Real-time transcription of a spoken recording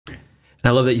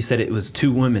And I love that you said it was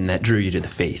two women that drew you to the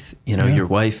faith, you know, your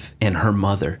wife and her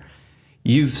mother.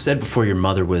 You've said before your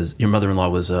mother-in-law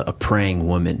was a praying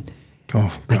woman.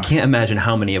 Oh, I can't imagine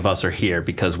how many of us are here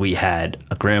because we had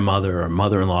a grandmother or a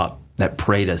mother-in-law that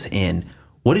prayed us in.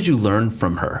 What did you learn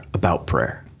from her about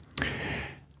prayer?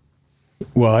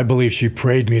 Well, I believe she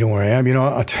prayed me to where I am. You know,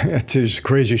 I'll tell you this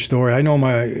crazy story. I know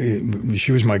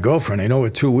she was my girlfriend. I know her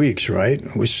 2 weeks, right?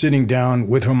 I was sitting down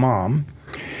with her mom,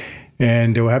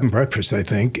 and they were having breakfast, I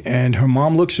think. And her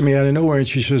mom looks at me out of nowhere, and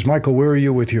she says, "Michael, where are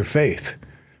you with your faith?"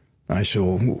 I said,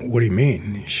 "Well, what do you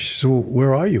mean?" She said, "Well,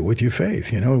 where are you with your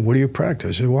faith? You know, what do you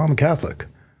practice?" I said, "Well, I'm Catholic."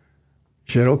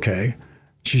 She said, "Okay."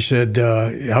 She said,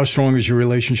 "How strong is your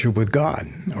relationship with God?"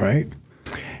 Right?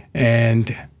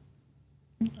 And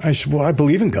I said, "Well, I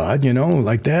believe in God, you know,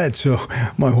 like that." So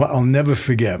I'll never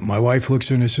forget. My wife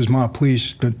looks at me and says, "Ma,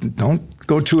 please don't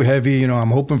go too heavy. You know,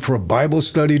 I'm hoping for a Bible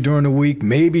study during the week,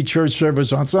 maybe church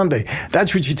service on Sunday."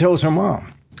 That's what she tells her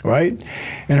mom, right?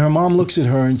 And her mom looks at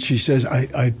her and she says,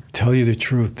 I tell you the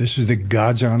truth. This is the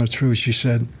God's honest truth. She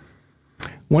said,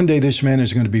 "One day this man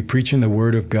is going to be preaching the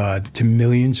word of God to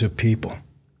millions of people."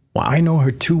 Wow. I know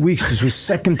her 2 weeks. This was the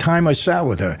second time I sat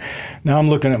with her. Now I'm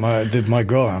looking at my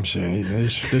girl. I'm saying,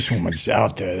 this woman's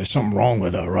out there. There's something wrong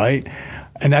with her, right?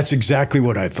 And that's exactly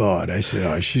what I thought. I said,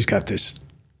 "Oh, she's got this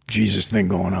Jesus thing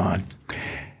going on."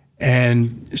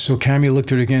 And so Cammie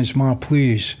looked at her again and said, "Ma,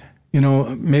 please, you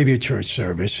know, maybe a church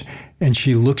service." And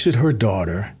she looks at her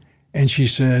daughter and she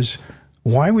says,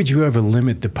 "Why would you ever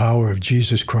limit the power of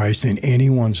Jesus Christ in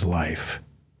anyone's life?"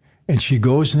 And she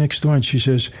goes next door and she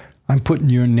says, "I'm putting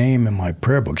your name in my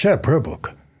prayer book." She had a prayer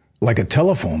book, like a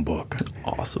telephone book.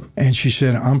 Awesome. And she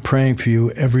said, "I'm praying for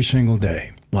you every single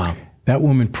day." Wow. That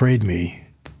woman prayed me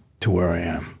to where I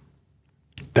am.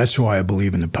 That's why I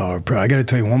believe in the power of prayer. I got to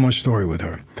tell you one more story with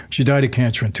her. She died of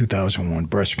cancer in 2001,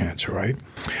 breast cancer, right?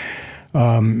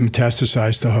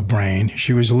 Metastasized to her brain.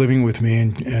 She was living with me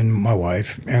and my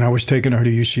wife, and I was taking her to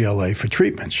UCLA for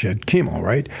treatment. She had chemo,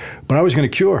 right? But I was going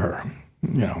to cure her.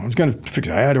 You know, I was going to fix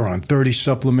it. I had her on 30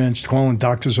 supplements, calling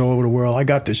doctors all over the world. I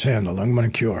got this handled. I'm going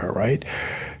to cure her, right?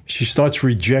 She starts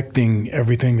rejecting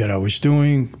everything that I was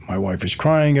doing. My wife is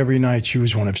crying every night. She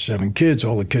was one of 7 kids.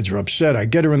 All the kids are upset. I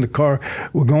get her in the car.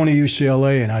 We're going to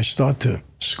UCLA, and I start to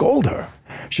scold her.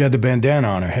 She had the bandana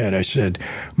on her head. I said,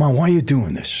 "Mom, why are you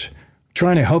doing this? I'm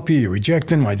trying to help you. You're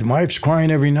rejecting. My wife's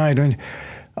crying every night." And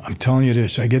I'm telling you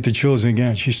this. I get the chills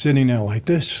again. She's sitting there like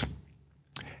this.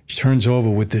 She turns over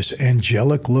with this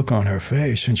angelic look on her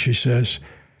face, and she says,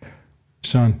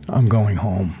 "Son, I'm going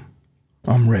home.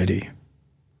 I'm ready."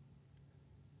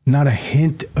 Not a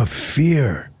hint of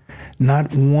fear,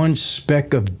 not one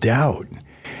speck of doubt.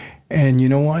 And you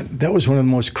know what? That was one of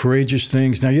the most courageous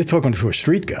things. Now, you're talking to a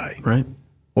street guy. Right.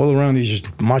 All around these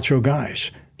macho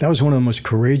guys. That was one of the most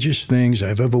courageous things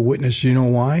I've ever witnessed. You know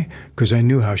why? Because I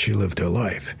knew how she lived her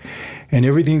life. And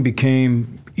everything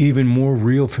became even more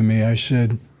real for me. I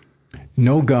said,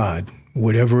 no God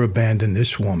would ever abandon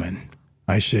this woman.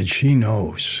 I said, she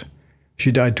knows.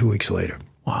 She died 2 weeks later.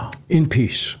 Wow. In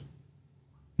peace.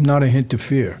 Not a hint of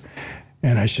fear.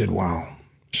 And I said, wow.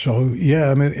 So, yeah,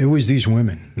 I mean, it was these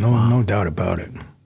women. No doubt about it.